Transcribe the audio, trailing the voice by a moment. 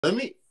Let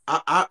me.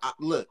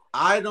 Look.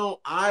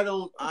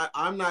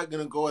 I'm not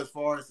gonna go as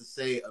far as to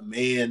say a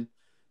man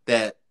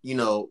that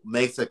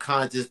makes a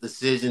conscious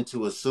decision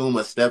to assume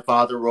a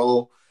stepfather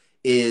role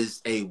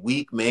is a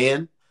weak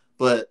man.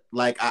 But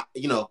like I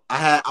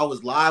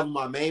was live on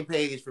my main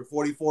page for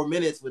 44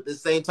 minutes with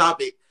this same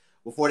topic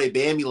before they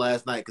banned me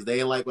last night because they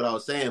didn't like what I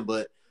was saying.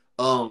 But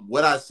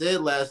what I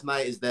said last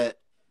night is that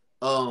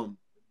um,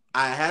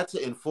 I had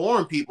to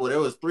inform people. There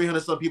was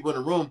 300 some people in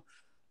the room.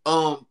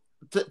 Um,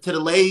 to the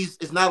ladies,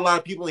 it's not a lot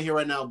of people in here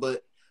right now,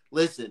 but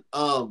listen,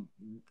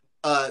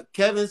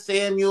 Kevin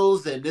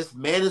Samuels and this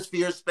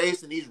Manosphere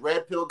space and these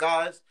red pill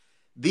guys,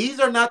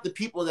 these are not the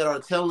people that are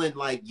telling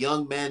like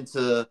young men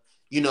to,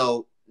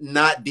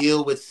 not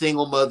deal with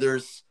single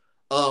mothers.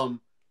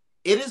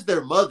 It is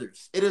their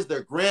mothers, it is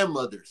their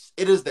grandmothers,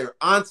 it is their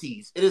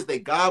aunties, it is their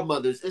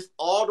godmothers, it's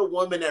all the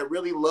women that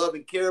really love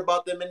and care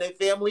about them and their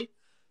family.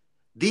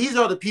 These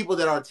are the people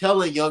that are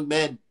telling young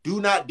men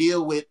do not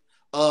deal with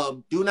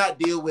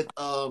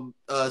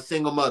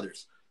single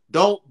mothers.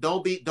 Don't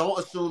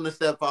assume the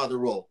stepfather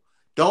role.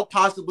 Don't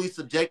possibly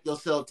subject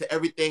yourself to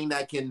everything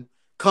that can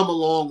come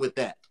along with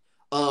that.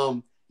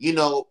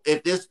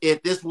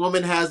 If this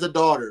woman has a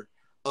daughter,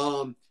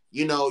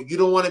 you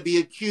don't want to be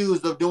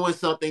accused of doing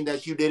something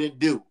that you didn't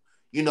do.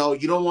 You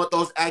don't want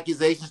those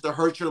accusations to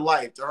hurt your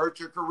life, to hurt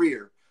your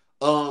career.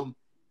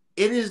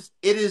 It is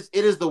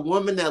the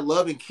women that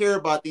love and care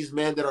about these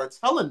men that are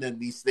telling them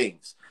these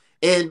things.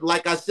 And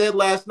like I said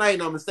last night,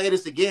 and I'm gonna say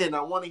this again, I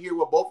want to hear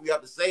what both of you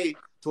have to say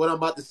to what I'm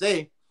about to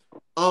say.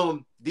 What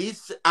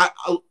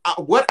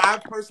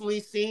I've personally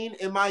seen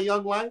in my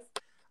young life,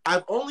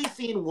 I've only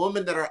seen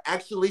women that are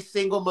actually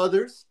single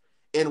mothers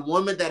and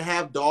women that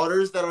have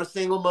daughters that are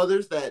single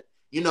mothers that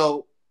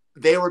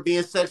they were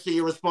being sexually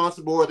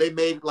irresponsible or they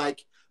made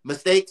like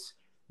mistakes.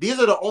 These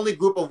are the only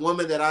group of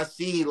women that I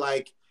see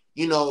like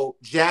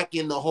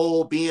jacking the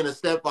whole being a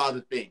stepfather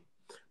thing.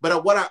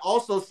 But what I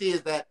also see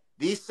is that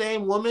these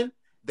same women,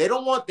 they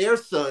don't want their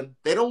son,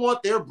 they don't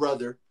want their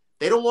brother,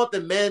 they don't want the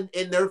men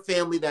in their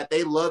family that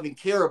they love and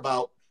care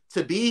about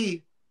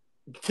to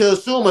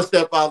assume a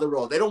stepfather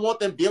role. They don't want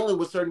them dealing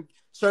with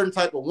certain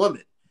type of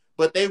women,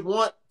 but they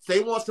want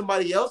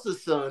somebody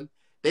else's son,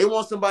 they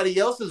want somebody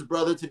else's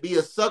brother to be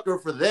a sucker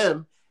for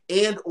them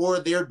and or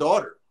their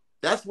daughter.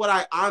 That's what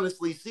I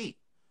honestly see.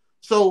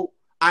 So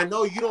I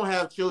know you don't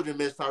have children,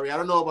 Miss Tyree. I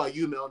don't know about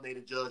you,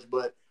 Melanated Judge,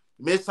 but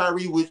Miss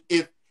Tyree,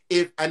 if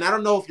and I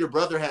don't know if your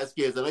brother has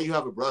kids. I know you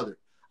have a brother.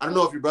 I don't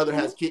know if your brother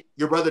has kids.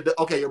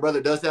 Okay, your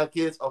brother does have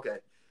kids. Okay,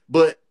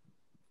 but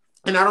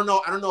and I don't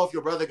know if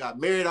your brother got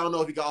married. I don't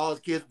know if he got all his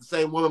kids with the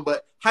same woman.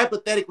 But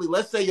hypothetically,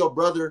 let's say your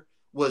brother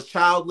was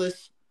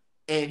childless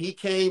and he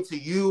came to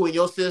you and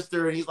your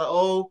sister and he's like,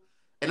 oh,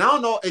 and I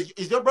don't know,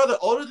 is your brother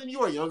older than you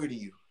or younger than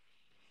you?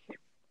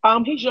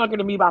 He's younger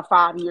than me by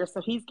 5 years,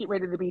 so he's getting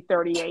ready to be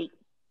 38.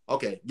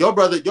 Okay, your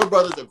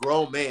brother's a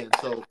grown man,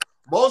 so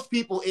most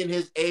people in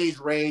his age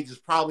range is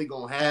probably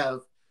gonna have,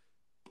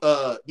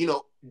 uh, you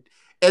know,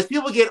 as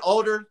people get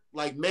older,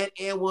 like men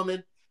and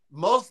women,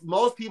 most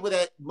people,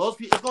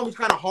 it's gonna be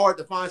kind of hard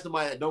to find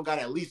somebody that don't got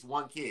at least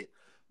one kid.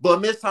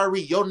 But Miss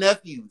Tyree,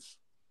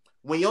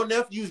 when your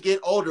nephews get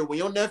older, when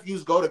your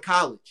nephews go to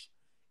college,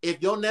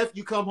 if your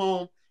nephew come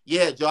home,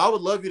 yeah, Joe, I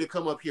would love you to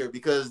come up here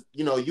because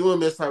you and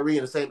Miss Tyree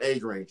in the same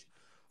age range.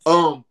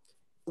 Um,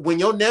 when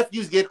your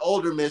nephews get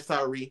older, Miss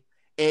Tyree,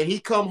 and he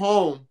come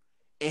home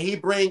and he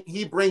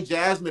bring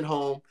Jasmine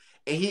home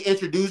and he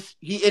introduced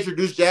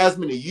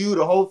Jasmine to you,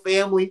 the whole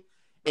family,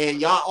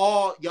 and y'all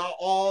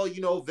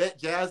all vet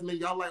Jasmine.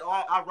 Y'all like,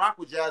 oh, I rock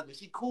with Jasmine.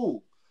 She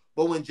cool.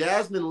 But when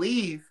Jasmine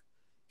leave,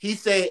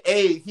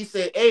 hey,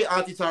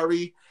 Auntie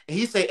Tyree, and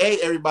he say, hey,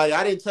 everybody,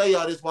 I didn't tell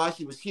y'all this while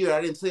she was here.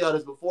 I didn't tell y'all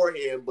this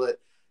beforehand, but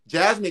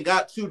Jasmine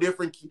got two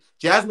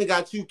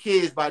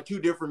kids by two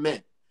different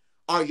men.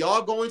 Are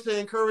you going to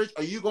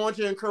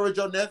encourage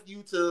your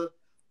nephew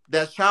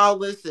that's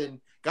childless and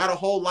got a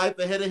whole life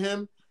ahead of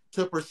him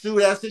to pursue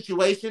that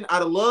situation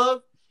out of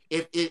love?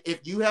 If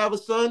you have a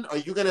son, are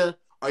you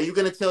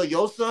gonna tell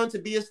your son to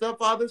be a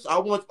stepfather? So I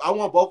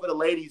want both of the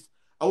ladies,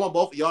 I want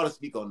both of y'all to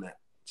speak on that.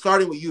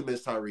 Starting with you,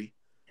 Miss Tyree.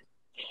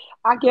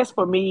 I guess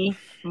for me,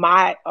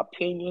 my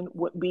opinion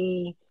would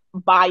be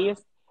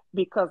biased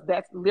because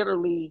that's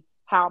literally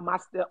how my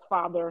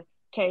stepfather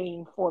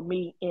came for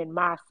me and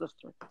my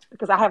sister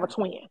because I have a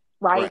twin,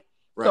 Right, right?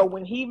 So right.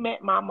 when he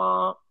met my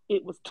mom,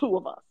 it was two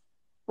of us,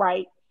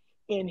 right?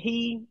 And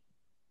he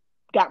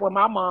got with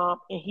my mom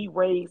and he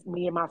raised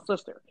me and my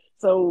sister.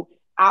 So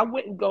I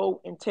wouldn't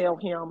go and tell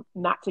him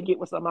not to get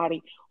with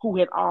somebody who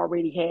had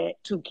already had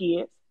two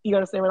kids. You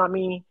understand what I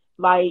mean?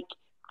 Like,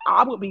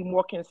 I would be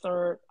more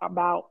concerned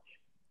about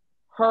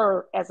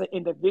her as an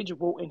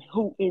individual and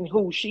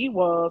who she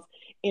was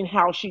and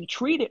how she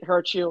treated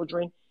her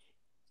children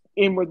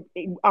in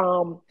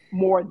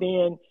more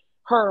than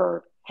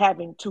her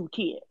having two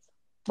kids,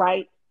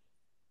 right?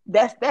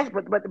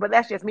 But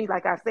that's just me.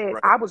 Like I said,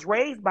 Right. I was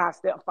raised by a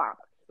stepfather.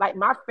 Like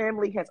my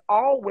family has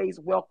always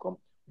welcomed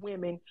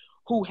women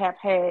who have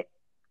had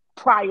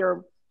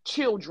prior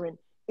children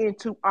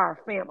into our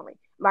family.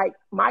 Like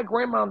my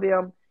grandma and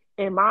them,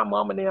 And my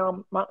mom and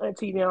them, my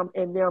auntie them,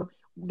 and them,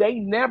 they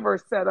never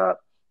set up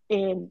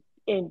and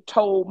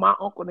told my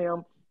uncle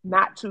them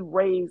not to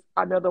raise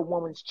another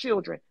woman's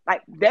children.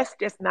 Like that's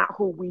just not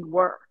who we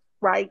were,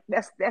 right?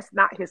 That's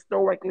not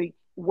historically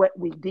what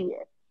we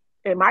did.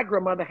 And my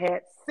grandmother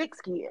had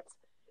 6 kids,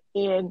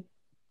 and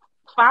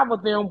 5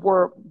 of them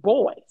were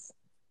boys.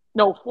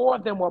 No, 4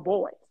 of them were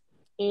boys,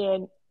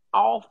 and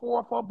all 4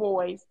 of her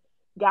boys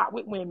got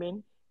with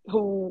women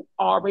who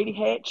already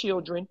had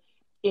children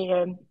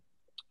and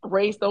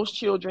raised those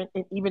children.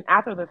 And even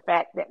after the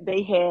fact that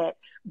they had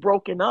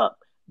broken up,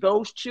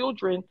 those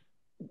children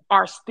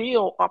are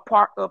still a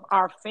part of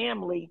our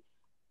family.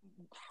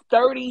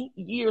 30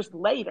 years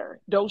later,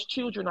 those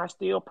children are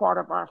still part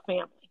of our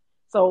family.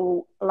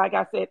 So, like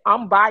I said,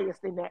 I'm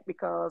biased in that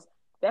because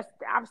that's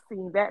I've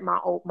seen that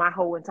my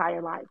whole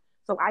entire life.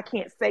 So I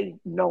can't say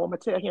no. I'm gonna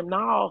tell him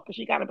no because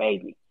she got a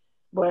baby,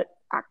 but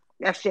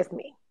that's just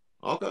me.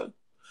 Okay.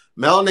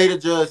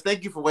 Melanated Judge,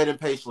 thank you for waiting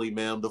patiently,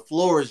 ma'am. The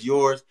floor is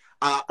yours.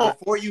 Uh,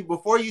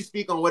 Before you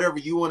speak on whatever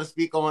you want to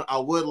speak on, I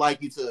would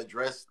like you to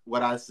address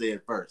what I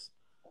said first.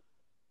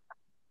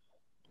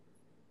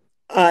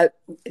 uh,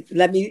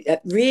 Let me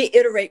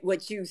reiterate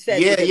what you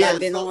said Yeah, because yeah. I've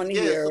been So on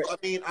yeah, so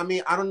here.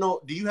 I don't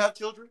know. Do you have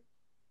children?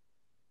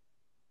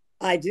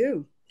 I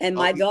do. And Oh,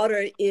 my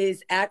daughter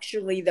is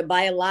actually the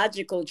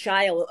biological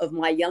child of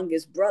my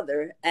youngest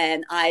brother.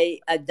 And I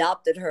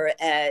adopted her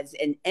as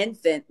an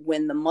infant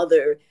when the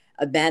mother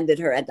abandoned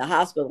her at the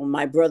hospital.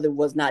 My brother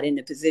was not in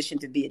a position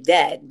to be a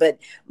dad, but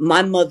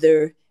my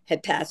mother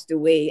had passed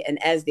away.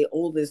 And as the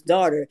oldest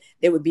daughter,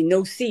 there would be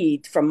no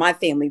seed from my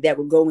family that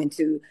would go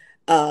into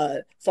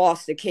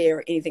foster care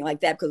or anything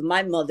like that, because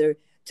my mother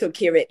took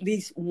care of at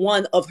least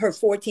one of her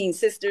 14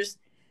 sisters,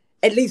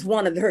 at least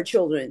one of her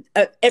children,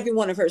 every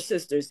one of her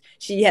sisters,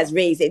 she has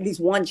raised at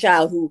least one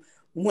child who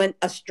went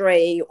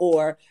astray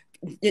or,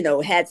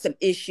 had some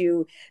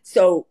issue.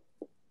 So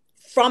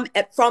I'm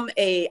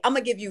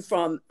gonna give you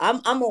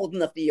I'm old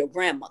enough to be your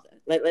grandmother.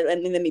 Let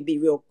me be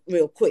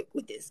real quick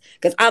with this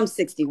because I'm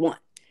 61.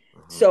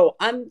 So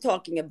I'm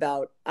talking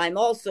about. I'm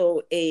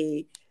also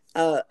a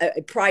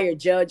prior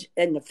judge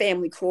in the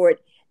family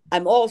court.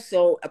 I'm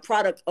also a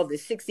product of the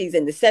 60s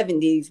and the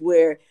 70s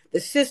where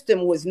the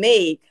system was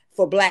made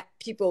for Black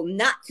people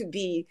not to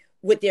be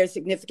with their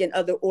significant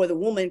other, or the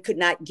woman could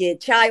not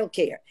get child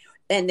care.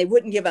 And they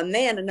wouldn't give a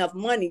man enough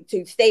money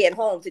to stay at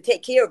home to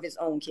take care of his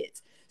own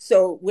kids.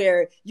 So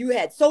where you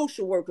had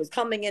social workers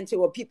coming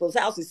into a people's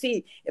house to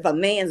see if a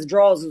man's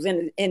drawers was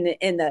in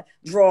the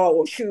drawer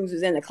or shoes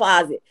was in the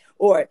closet,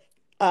 or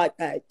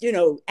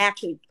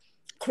actually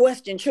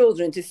question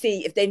children to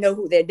see if they know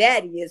who their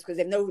daddy is, because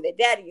if they know who their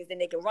daddy is, then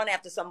they can run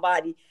after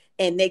somebody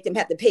and make them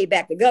have to pay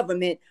back the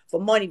government for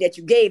money that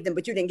you gave them,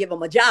 but you didn't give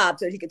him a job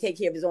so he could take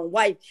care of his own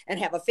wife and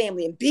have a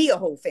family and be a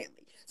whole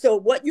family. So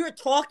what you're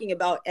talking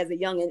about as a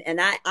youngin, and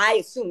I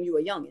assume you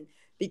a youngin,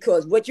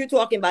 because what you're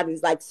talking about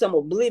is like some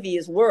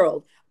oblivious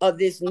world of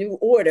this new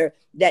order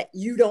that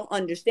you don't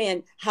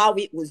understand how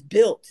it was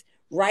built.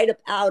 Right up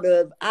out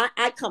of,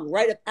 I come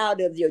right up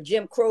out of your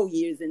Jim Crow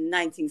years in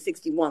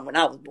 1961 when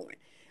I was born.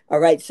 All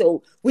right.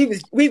 So we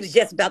was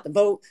just about the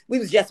vote. We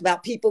was just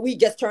about people. We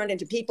just turned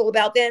into people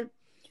about then.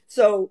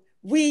 So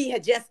we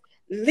had just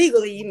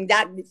legally even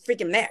got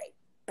freaking married.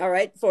 All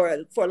right.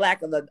 For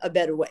lack of a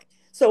better way.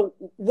 So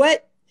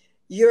what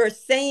you're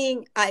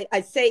saying,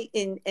 I say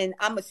and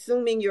I'm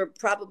assuming you're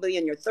probably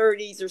in your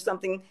 30s or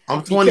something,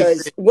 I'm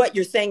because 26. what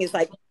you're saying is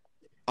like,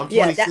 I'm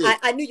yeah, 26.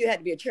 I knew you had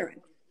to be a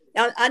children.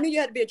 I knew you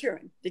had to be a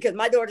children because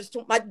my daughter's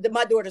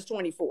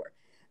 24.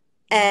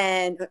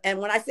 And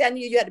when I say I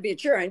knew you had to be a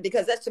children,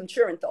 because that's some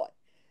children thought.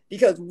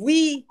 Because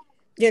we,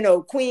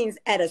 queens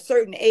at a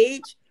certain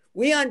age,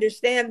 we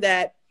understand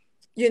that,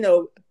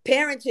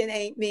 parenting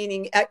ain't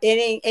meaning it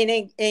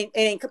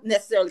ain't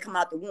necessarily come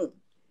out the womb.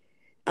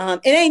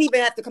 It ain't even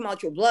have to come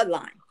out your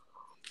bloodline.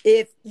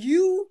 If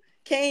you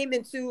came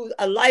into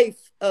a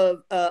life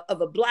of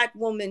a Black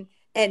woman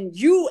and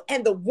you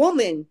and the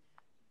woman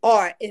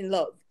are in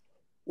love,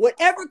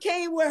 whatever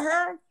came with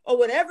her or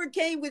whatever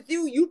came with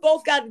you, you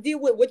both got to deal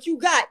with what you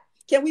got.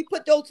 Can we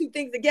put those two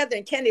things together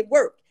and can it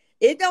work?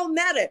 It don't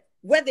matter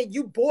whether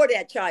you bore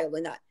that child or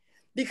not.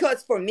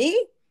 Because for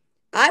me,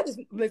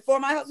 before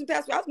my husband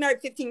passed away, I was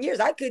married 15 years.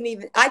 I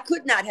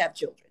could not have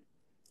children.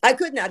 I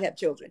could not have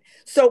children.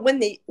 So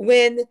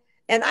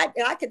and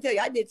I can tell you,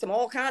 I did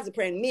all kinds of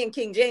praying. Me and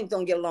King James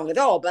don't get along at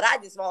all, but I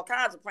did all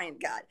kinds of praying to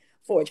God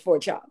for a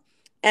child.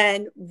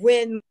 And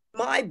when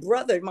my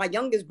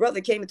youngest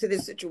brother came into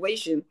this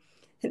situation,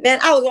 man,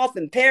 I was off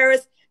in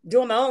Paris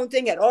doing my own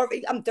thing.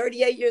 I'm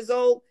 38 years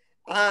old.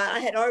 I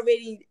had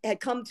already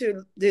come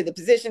to the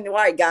position, all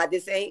right, God,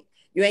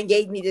 you ain't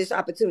gave me this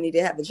opportunity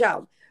to have a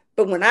child.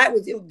 But when I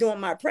was doing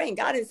my praying,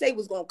 God didn't say it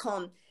was going to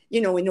come,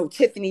 in no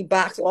Tiffany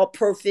box, all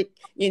perfect,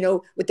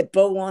 with the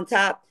bow on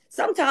top.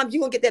 Sometimes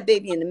you're going to get that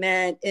baby in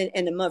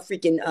the mud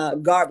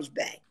freaking garbage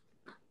bag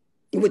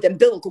with the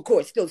umbilical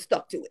cord still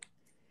stuck to it.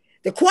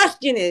 The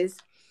question is,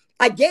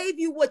 I gave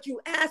you what you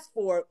asked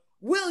for.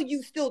 Will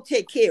you still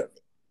take care of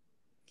it?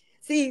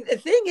 See, the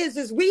thing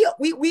is we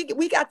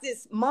got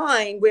this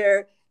mind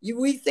where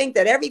we think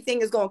that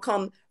everything is going to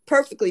come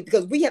perfectly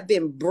because we have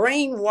been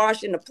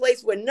brainwashed in a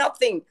place where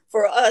nothing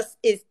for us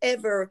is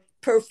ever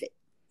perfect.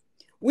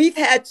 We've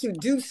had to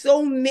do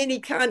so many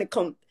kind of,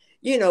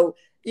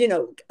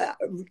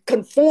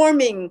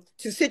 conforming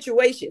to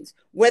situations,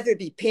 whether it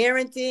be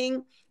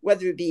parenting,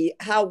 whether it be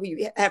how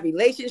we have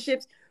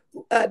relationships.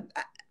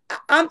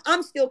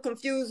 I'm still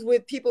confused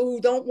with people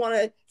who don't want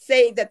to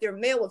say that they're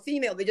male or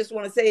female. They just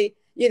want to say,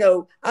 I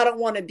don't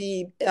want to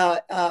be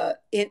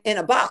in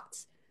a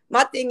box.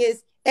 My thing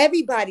is,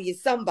 everybody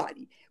is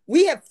somebody.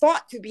 We have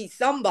fought to be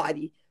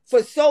somebody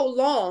for so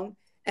long,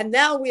 and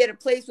now we're at a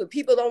place where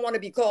people don't want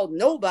to be called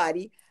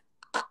nobody.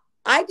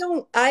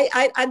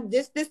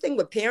 This thing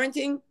with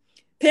parenting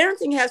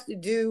has to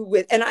do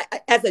with, and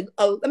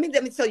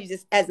let me tell you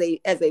this as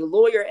a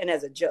lawyer and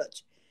as a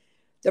judge.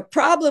 The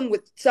problem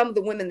with some of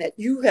the women that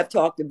you have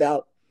talked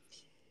about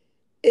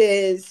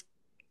is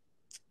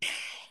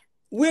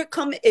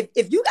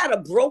if you got a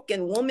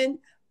broken woman,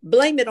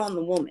 blame it on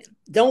the woman.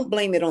 Don't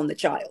blame it on the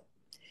child,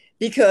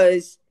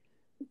 because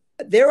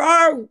there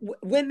are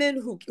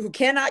women who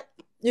cannot,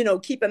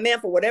 keep a man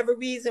for whatever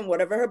reason,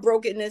 whatever her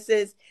brokenness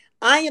is.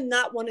 I am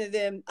not one of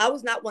them. I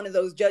was not one of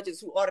those judges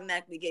who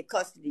automatically gave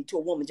custody to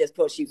a woman just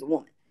because she's a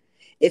woman.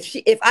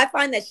 If I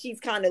find that she's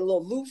kind of a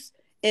little loose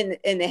in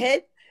the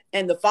head,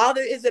 and the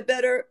father is a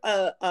better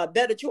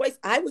choice,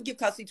 I would give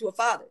custody to a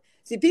father.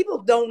 See, people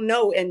don't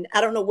know, and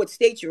I don't know what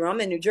state you're in.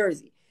 I'm in New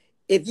Jersey.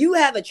 If you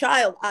have a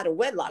child out of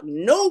wedlock,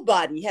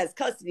 nobody has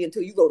custody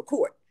until you go to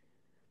court,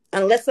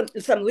 unless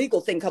some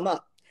legal thing come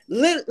up.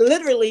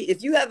 Literally,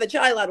 if you have a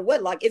child out of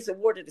wedlock, it's a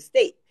ward of the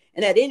state.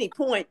 And at any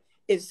point,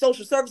 if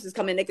social services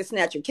come in, they can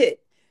snatch your kid.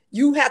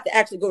 You have to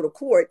actually go to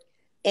court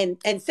and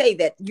say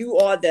that you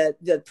are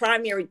the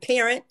primary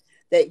parent,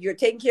 that you're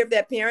taking care of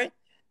that parent.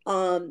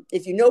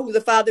 If you know who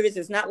the father is,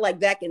 it's not like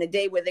back in the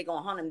day where they're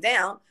gonna hunt him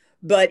down.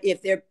 But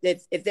if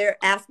they're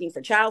asking for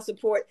child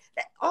support,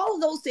 all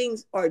of those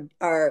things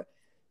are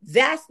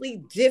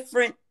vastly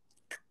different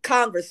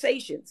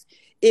conversations.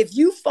 If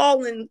you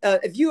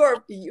if you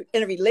are in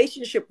a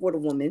relationship with a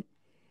woman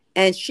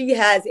and she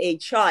has a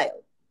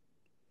child,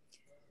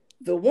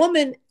 the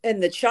woman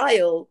and the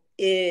child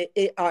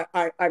are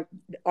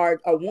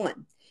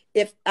one.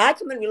 If I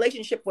come in a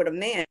relationship with a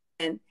man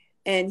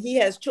and he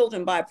has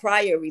children by a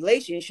prior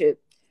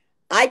relationship,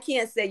 I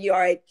can't say, you're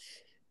all right,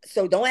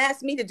 so don't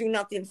ask me to do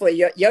nothing for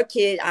your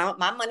kid.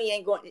 My money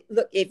ain't going.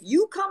 Look, if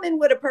you come in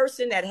with a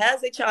person that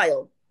has a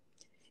child,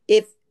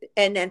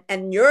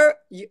 and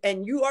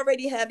you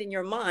already have in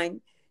your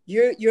mind,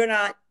 you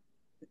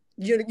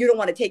don't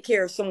want to take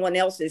care of someone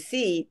else's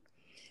seed.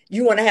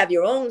 You want to have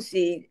your own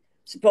seed.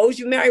 Suppose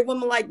you marry a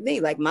woman like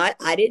me,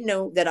 I didn't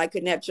know that I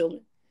couldn't have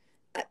children.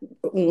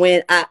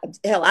 When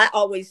I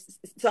always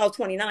saw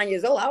 29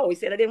 years old, I always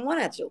said I didn't want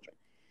to have children.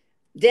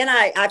 Then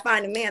I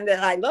find a man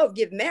that I love,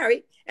 get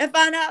married, and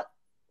find out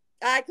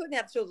I couldn't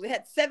have children. I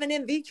had 7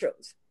 in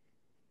vitros.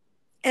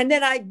 And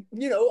then I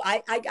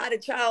got a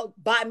child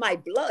by my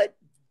blood,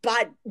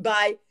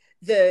 by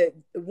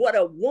what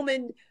a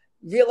woman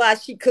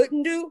realized she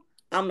couldn't do.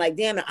 I'm like,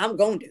 damn it, I'm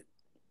going to.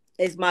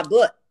 It's my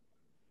blood.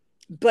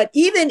 But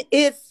even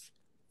if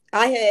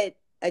I had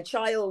a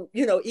child,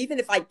 even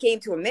if I came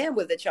to a man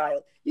with a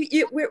child,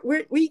 we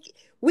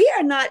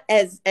are not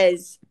as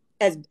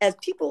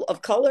people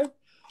of color.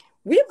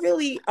 We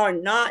really are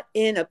not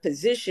in a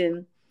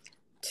position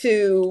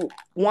to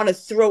want to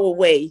throw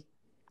away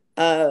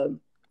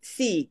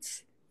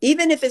seeds,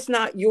 even if it's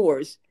not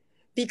yours,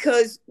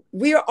 because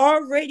we are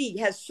already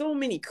has so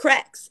many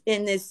cracks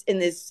in this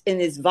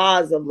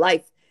vase of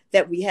life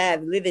that we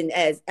have living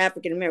as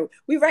African American.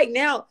 We right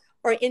now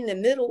are in the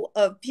middle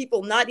of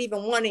people not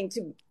even wanting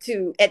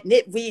to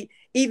admit we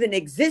even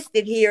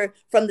existed here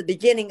from the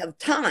beginning of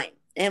time.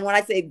 And when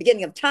I say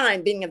beginning of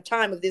time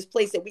of this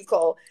place that we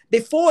call,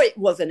 before it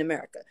was in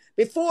America,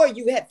 before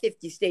you had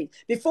 50 states,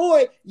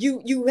 before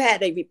you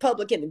had a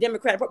Republican, a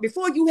Democratic Party,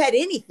 before you had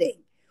anything,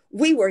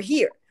 we were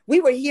here.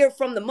 We were here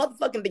from the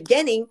motherfucking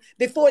beginning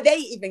before they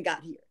even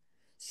got here.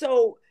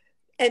 So,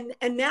 and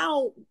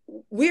now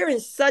we're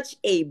in such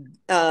a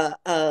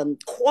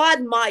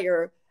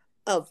quagmire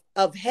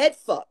of head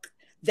fuck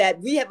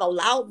that we have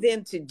allowed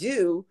them to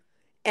do.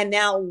 And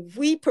now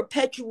we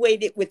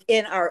perpetuate it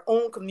within our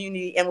own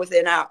community and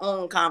within our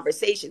own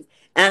conversations.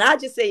 And I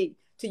just say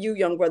to you,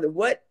 young brother,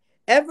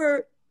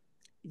 whatever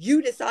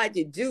you decide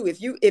to do,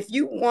 if you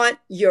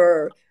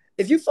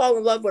fall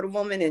in love with a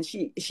woman and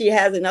she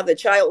has another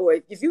child, or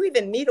if you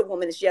even meet a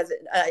woman and she has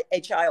a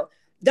child,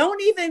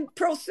 don't even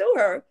pursue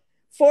her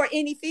for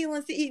any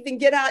feelings to even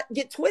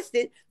get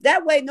twisted.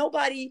 That way,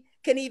 nobody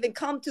can even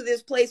come to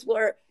this place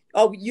where,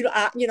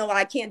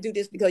 I can't do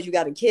this because you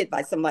got a kid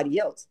by somebody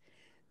else.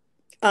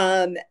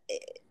 The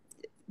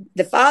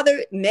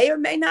father may or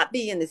may not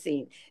be in the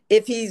scene.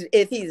 If he's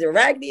a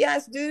raggedy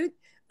ass dude,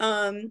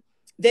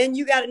 then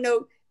you got to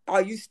know,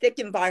 are you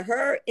sticking by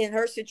her in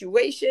her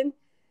situation?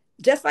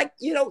 Just like,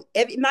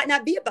 it might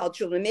not be about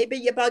children,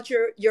 maybe about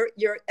your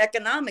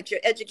economics,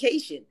 your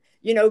education.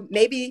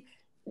 Maybe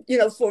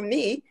for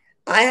me,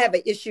 I have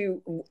an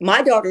issue.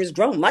 My daughter is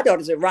grown. My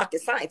daughter's a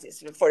rocket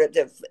scientist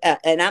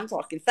and I'm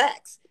talking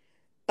facts.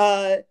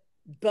 But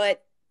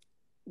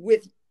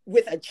with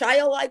a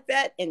child like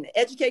that and the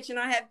education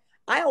I have,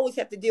 I always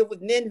have to deal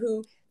with men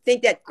who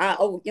think that,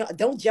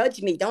 don't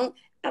judge me. Don't.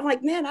 I'm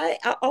like, man,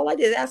 all I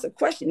did is ask a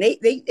question.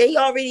 They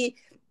already,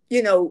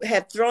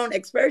 have thrown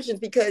aspersions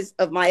because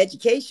of my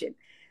education.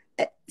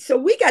 So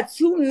we got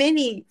too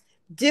many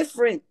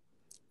different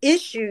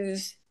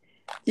issues.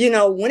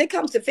 When it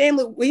comes to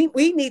family,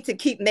 we need to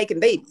keep making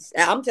babies.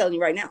 I'm telling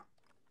you right now.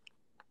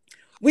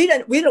 We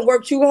don't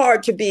work too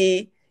hard to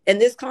be in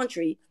this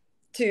country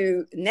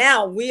to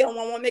now we don't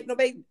want to make no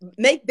baby,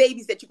 make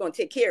babies that you're going to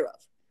take care of.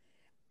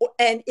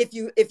 And if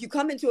you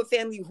come into a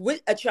family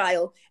with a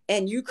child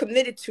and you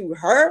committed to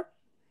her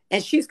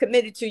and she's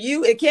committed to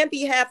you, it can't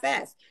be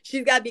half-assed.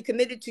 She's got to be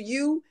committed to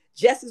you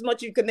just as much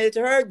as you committed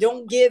to her.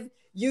 Don't give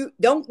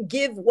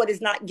what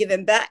is not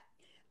given back.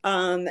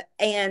 And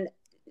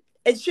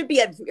it should be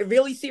a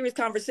really serious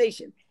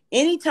conversation.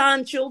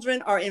 Anytime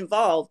children are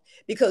involved,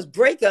 because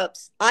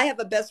breakups, I have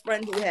a best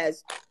friend who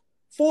has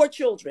 5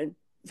 children.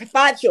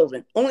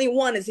 Only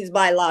one is his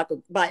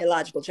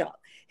biological child.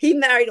 He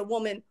married a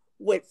woman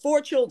with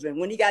 4 children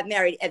when he got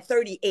married at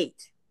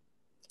 38.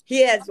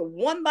 He has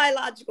 1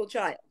 biological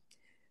child.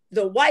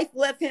 The wife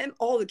left him.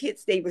 All the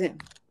kids stayed with him.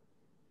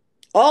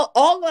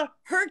 All of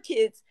her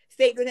kids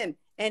stayed with him.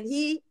 And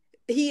he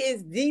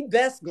is the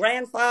best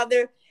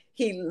grandfather.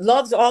 He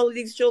loves all of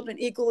these children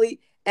equally.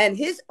 And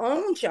his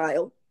own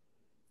child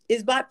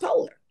is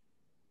bipolar.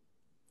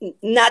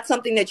 Not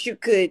something that you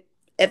could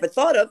ever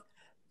thought of.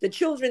 The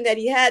children that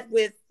he had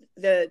with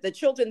the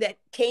children that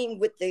came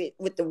with the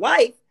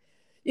wife,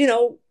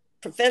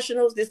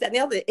 professionals, this, that, and the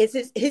other, it's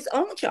his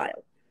own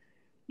child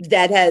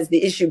that has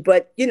the issue.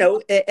 But,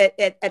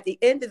 at the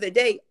end of the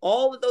day,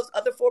 all of those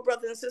other 4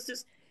 brothers and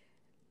sisters,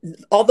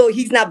 although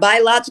he's not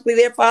biologically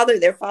their father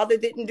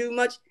didn't do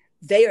much.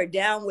 They are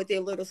down with their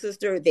little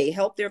sister. They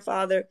help their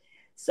father.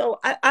 So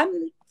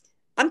I'm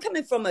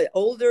coming from an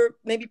older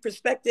maybe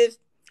perspective.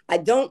 I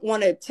don't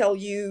want to tell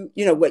you,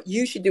 what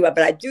you should do, but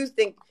I do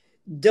think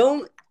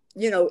don't,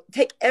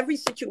 take every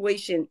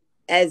situation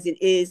as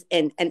it is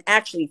and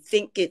actually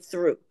think it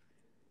through.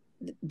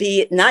 Be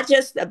it not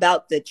just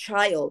about the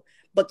child,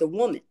 but the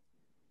woman.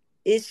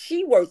 Is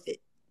she worth it?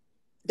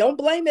 Don't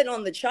blame it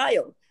on the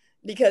child,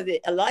 because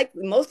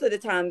most of the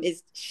time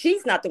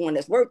she's not the one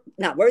that's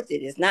not worth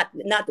it. It's not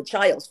the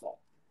child's fault.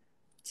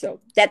 So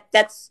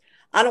that's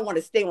I don't want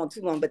to stay on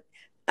too long, but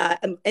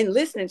and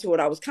listening to it,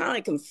 I was kind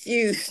of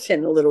confused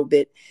and a little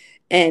bit,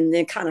 and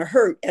then kind of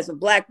hurt as a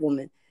Black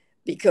woman,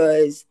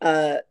 because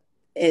as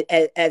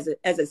a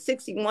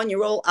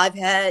 61-year-old,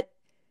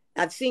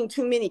 I've seen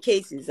too many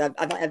cases.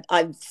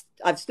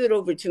 I've stood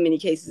over too many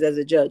cases as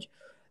a judge,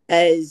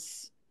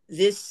 as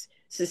this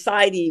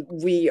society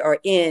we are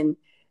in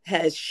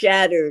has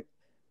shattered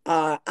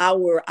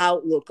our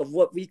outlook of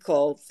what we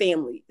call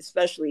family,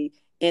 especially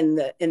in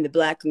the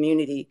Black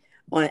community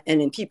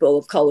and in people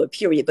of color,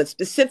 period. But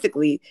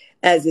specifically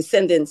as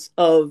descendants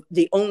of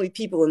the only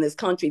people in this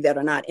country that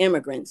are not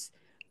immigrants,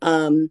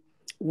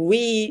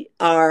 we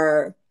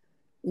are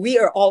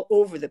all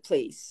over the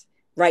place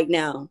right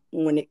now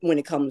when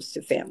it comes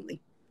to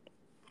family.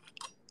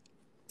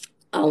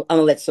 I'm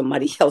gonna let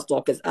somebody else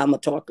talk, because I'm a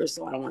talker,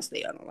 so I don't want to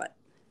stay on a lot.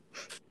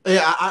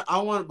 Yeah, I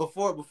want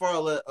before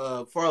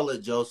I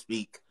let Joe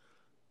speak.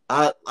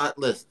 I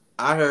listen.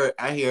 I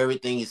hear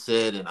everything you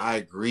said, and I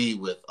agree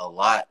with a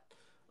lot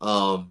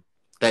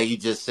that you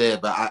just said.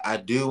 But I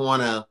do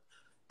want to,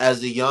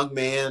 as a young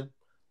man,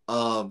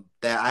 that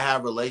I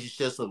have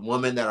relationships with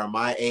women that are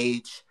my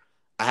age.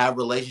 I have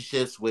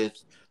relationships with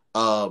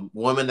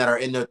women that are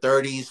in their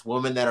 30s,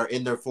 women that are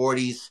in their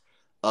 40s,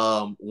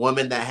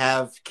 women that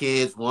have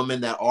kids, women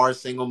that are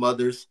single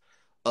mothers.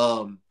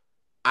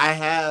 I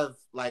have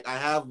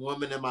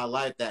women in my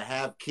life that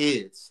have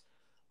kids.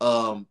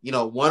 One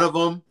of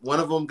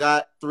them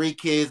got 3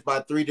 kids by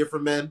 3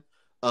 different men.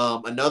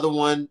 Another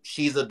one,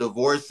 she's a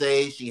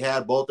divorcee. She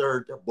had both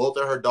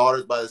of her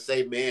daughters by the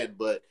same man.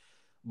 But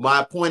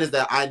my point is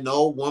that I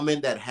know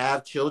women that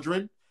have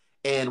children,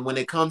 and when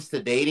it comes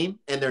to dating,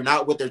 and they're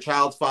not with their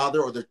child's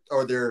father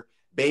or their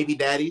baby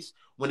daddies,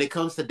 when it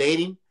comes to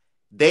dating,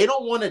 they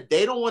don't want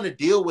to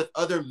deal with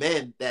other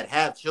men that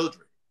have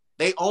children.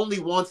 They only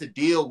want to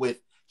deal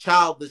with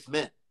childless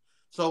men.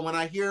 So when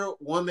I hear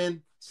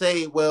women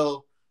say,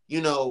 well,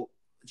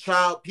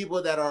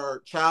 people that are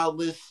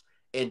childless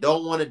and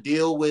don't want to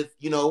deal with,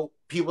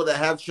 people that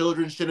have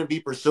children shouldn't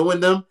be pursuing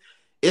them.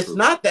 It's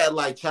not that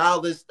like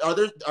childless.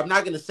 I'm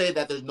not going to say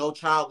that there's no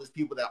childless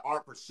people that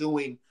aren't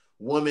pursuing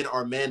women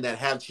or men that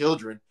have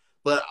children.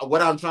 But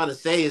what I'm trying to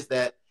say is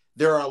that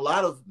there are a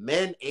lot of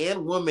men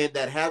and women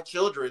that have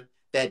children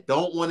that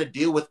don't want to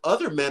deal with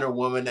other men or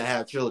women that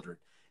have children.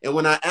 And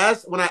when I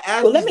ask women,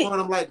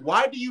 I'm like,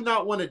 why do you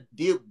not want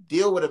to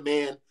deal with a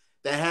man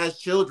that has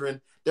children?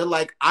 They're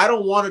like, I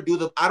don't want to do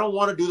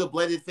the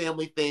blended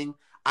family thing.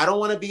 I don't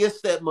want to be a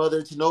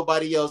stepmother to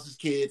nobody else's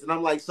kids. And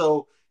I'm like,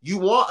 so you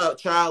want a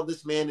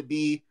childless man to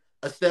be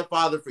a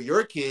stepfather for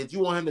your kids. You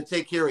want him to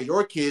take care of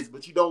your kids,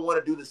 but you don't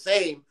want to do the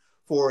same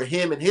for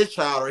him and his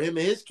child or him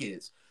and his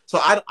kids. So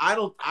I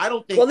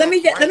don't think. Well, let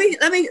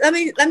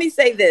me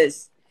say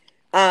this.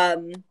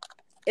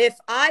 If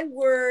I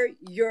were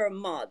your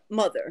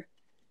mother,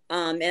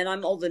 and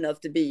I'm old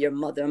enough to be your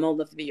mother, I'm old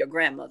enough to be your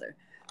grandmother,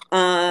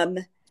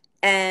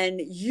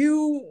 and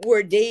you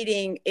were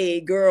dating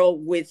a girl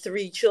with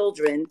 3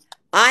 children,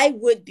 I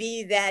would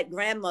be that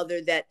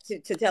grandmother that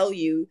to tell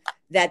you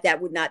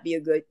that would not be a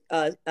good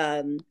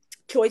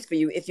choice for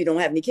you if you don't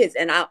have any kids.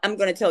 And I'm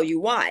going to tell you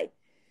why.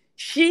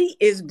 She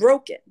is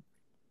broken.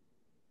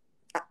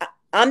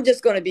 I'm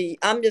just going to be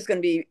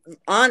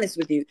honest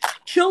with you.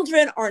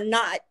 Children are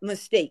not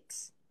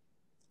mistakes.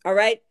 All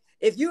right.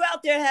 If you're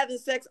out there having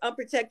sex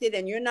unprotected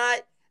and you're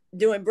not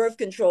doing birth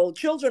control,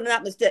 children are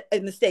not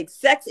mistakes.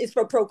 Sex is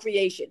for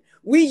procreation.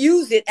 We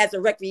use it as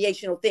a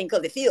recreational thing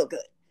because it feels good.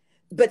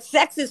 But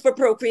sex is for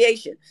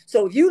procreation.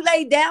 So if you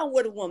lay down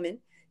with a woman,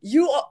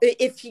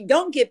 if she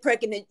don't get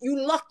pregnant, you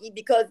lucky,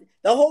 because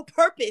the whole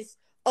purpose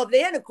of the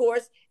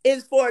intercourse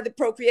is for the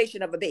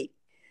procreation of a baby.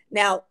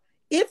 Now,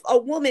 if a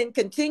woman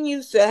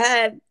continues to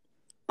have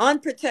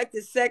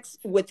unprotected sex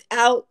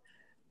without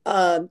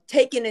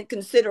taking in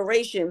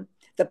consideration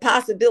the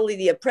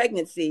possibility of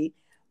pregnancy,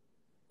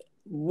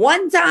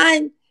 one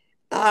time,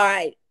 all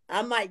right,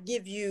 I might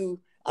give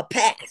you a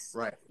pass.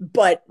 Right.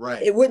 But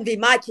it wouldn't be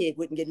my kid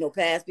wouldn't get no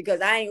pass,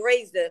 because I ain't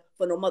raised her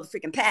for no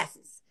motherfucking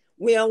passes.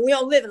 We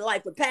don't live in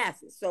life with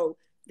passes. So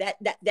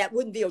that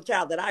wouldn't be a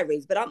child that I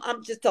raised. But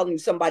I'm just telling you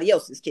somebody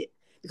else's kid,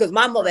 because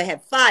my mother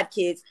had 5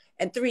 kids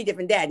and 3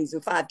 different daddies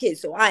with 5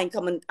 kids. So I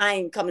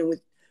ain't coming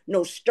with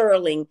no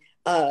sterling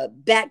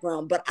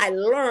background, but I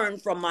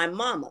learned from my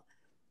mama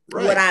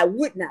what I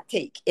would not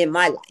take in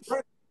my life.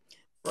 Right.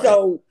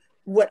 So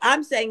what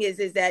I'm saying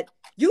is that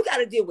you got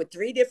to deal with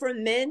 3 different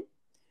men,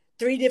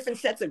 3 different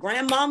sets of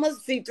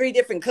grandmamas, 3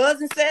 different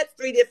cousin sets,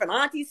 3 different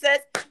auntie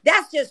sets.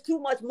 That's just too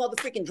much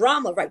motherfucking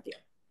drama right there.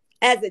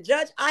 As a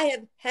judge, I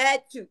have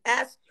had to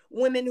ask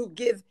women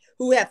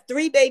who have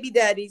 3 baby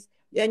daddies,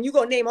 and you're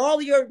going to name all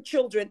of your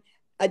children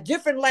a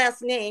different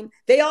last name.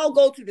 They all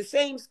go to the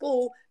same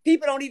school.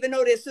 People don't even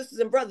know their sisters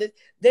and brothers.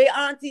 Their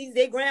aunties,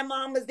 their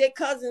grandmamas, their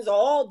cousins are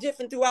all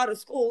different throughout a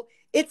school.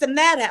 It's a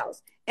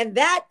madhouse. And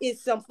that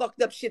is some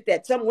fucked up shit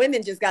that some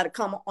women just got to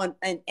come on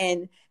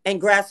and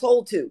grasp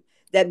hold to.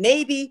 That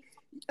maybe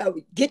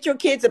get your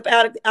kids up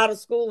out of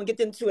school and get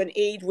them to an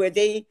age where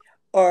they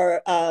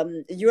are,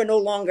 you're no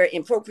longer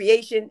in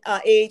procreation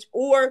age,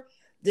 or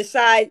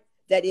decide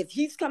that if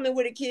he's coming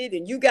with a kid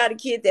and you got a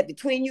kid, that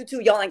between you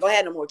two, y'all ain't gonna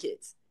have no more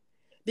kids,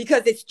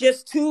 because it's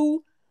just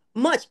too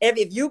much.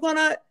 If you're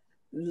gonna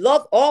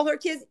love all her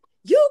kids,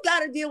 you got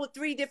to deal with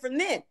 3 different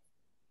men.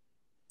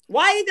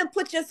 Why even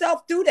put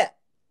yourself through that?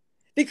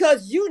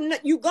 Because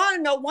you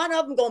gonna know one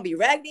of them gonna be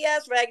raggedy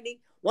ass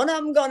raggedy. One of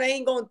them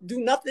ain't gonna do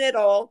nothing at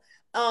all.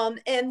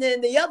 And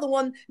then the other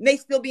one may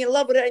still be in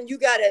love with her, and you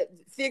gotta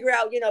figure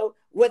out,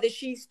 whether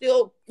she's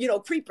still,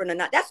 creeping or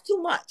not. That's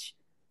too much.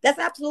 That's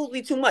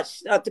absolutely too much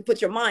to put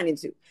your mind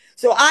into.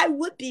 So I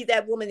would be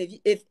that woman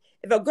if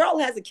a girl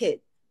has a kid,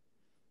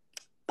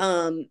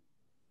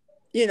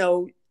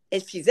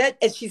 if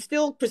she's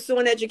still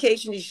pursuing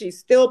education, if she's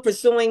still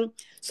pursuing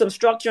some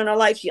structure in her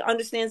life, she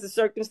understands the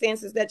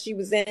circumstances that she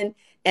was in,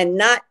 and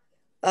not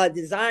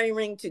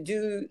desiring to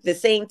do the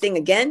same thing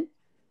again,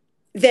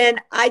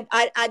 then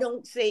I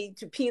don't say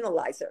to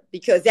penalize her,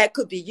 because that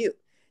could be you.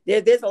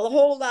 There's a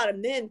whole lot of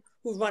men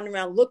who run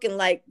around looking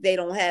like they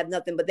don't have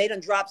nothing, but they done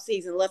dropped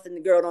seeds and left, and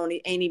the girl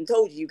ain't even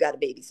told you got a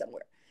baby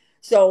somewhere.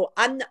 So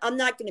I'm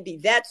not going to be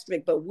that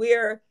strict, but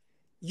where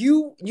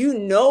you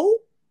know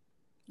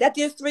that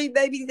there's 3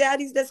 baby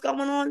daddies that's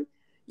going on,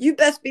 you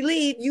best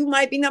believe you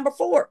might be number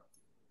 4.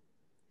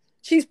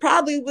 She's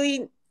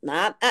probably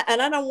not,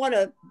 and I don't want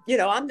to,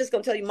 I'm just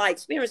going to tell you my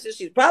experiences.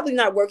 She's probably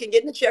not working,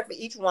 getting a check for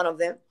each one of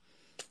them.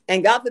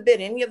 And God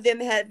forbid any of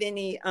them have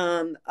any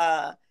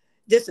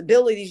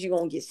disabilities, you're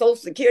going to get Social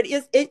Security.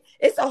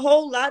 It's a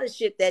whole lot of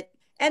shit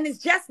and it's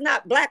just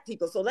not Black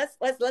people. So let's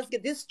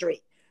get this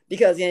straight,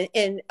 because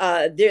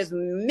there's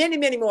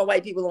many more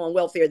white people on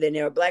welfare than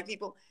there are Black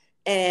people.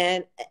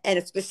 And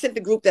a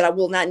specific group that I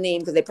will not name,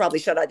 because they probably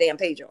shut our damn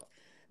page off.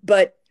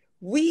 But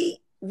we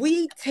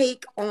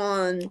take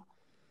on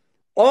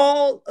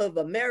all of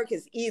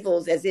America's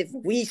evils as if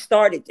we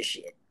started the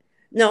shit.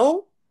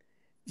 No,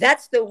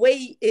 that's the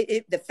way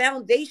the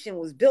foundation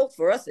was built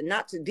for us, and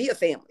not to be a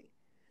family,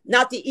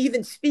 not to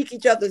even speak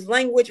each other's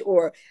language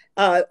or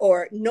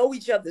know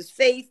each other's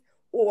faith,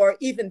 or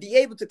even be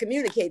able to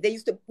communicate. They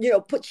used to,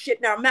 put shit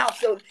in our mouth.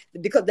 So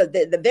because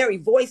the very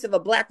voice of a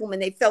Black woman,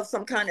 they felt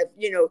some kind of,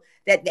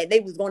 that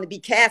they was going to be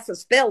cast a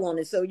spell on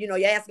it. So, your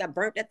ass got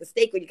burnt at the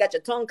stake, or you got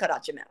your tongue cut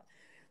out your mouth.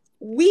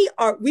 We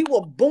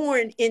were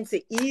born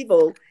into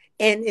evil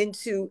and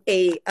into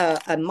a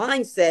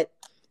mindset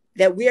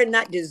that we are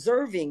not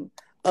deserving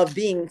of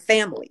being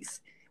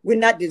families. We're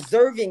not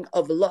deserving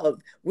of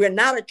love. We're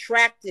not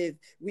attractive.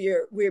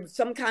 We're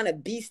some kind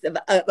of beast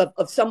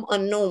of some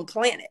unknown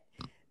planet.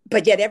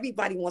 But yet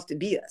everybody wants to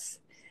be us.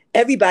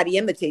 everybody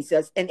imitates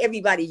us and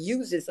everybody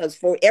uses us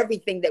for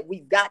everything that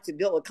we've got to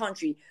build a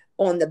country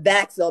on the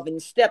backs of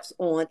and steps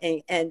on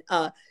and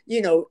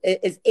you know,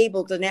 is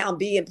able to now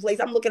be in place.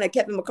 I'm looking at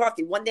Kevin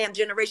McCarthy, one damn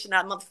generation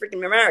out of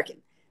motherfucking American.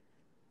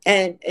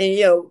 And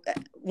you know,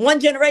 one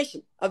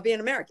generation of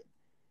being American.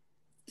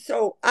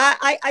 So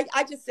I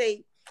just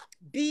say,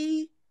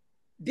 be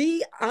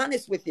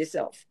honest with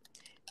yourself.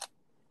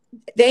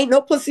 There ain't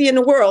no pussy in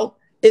the world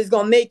is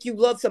gonna make you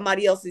love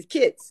somebody else's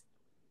kids.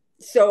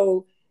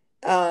 So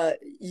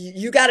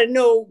you got to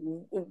know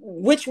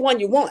which one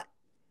you want.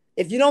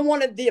 If you don't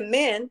want to be a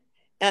man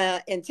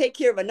and take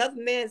care of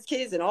another man's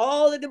kids and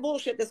all of the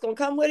bullshit that's gonna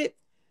come with it,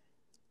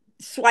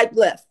 swipe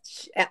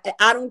left.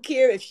 I don't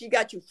care if she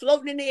got you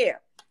floating in the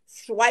air.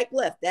 Swipe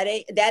left. That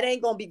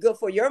ain't gonna be good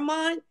for your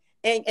mind.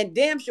 And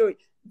damn sure,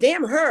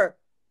 damn her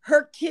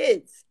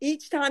kids,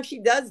 each time she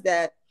does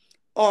that,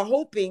 are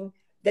hoping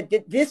that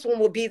this one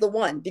will be the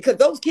one, because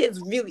those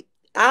kids really,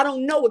 I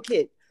don't know a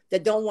kid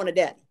that don't want a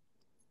daddy.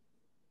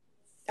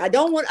 I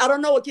don't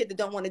know a kid that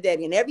don't want a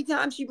daddy. And every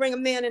time she bring a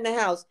man in the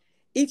house,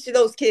 each of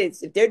those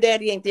kids, if their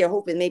daddy ain't there,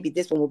 hoping maybe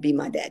this one will be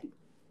my daddy.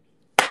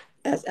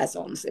 That's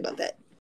all I'm gonna say about that.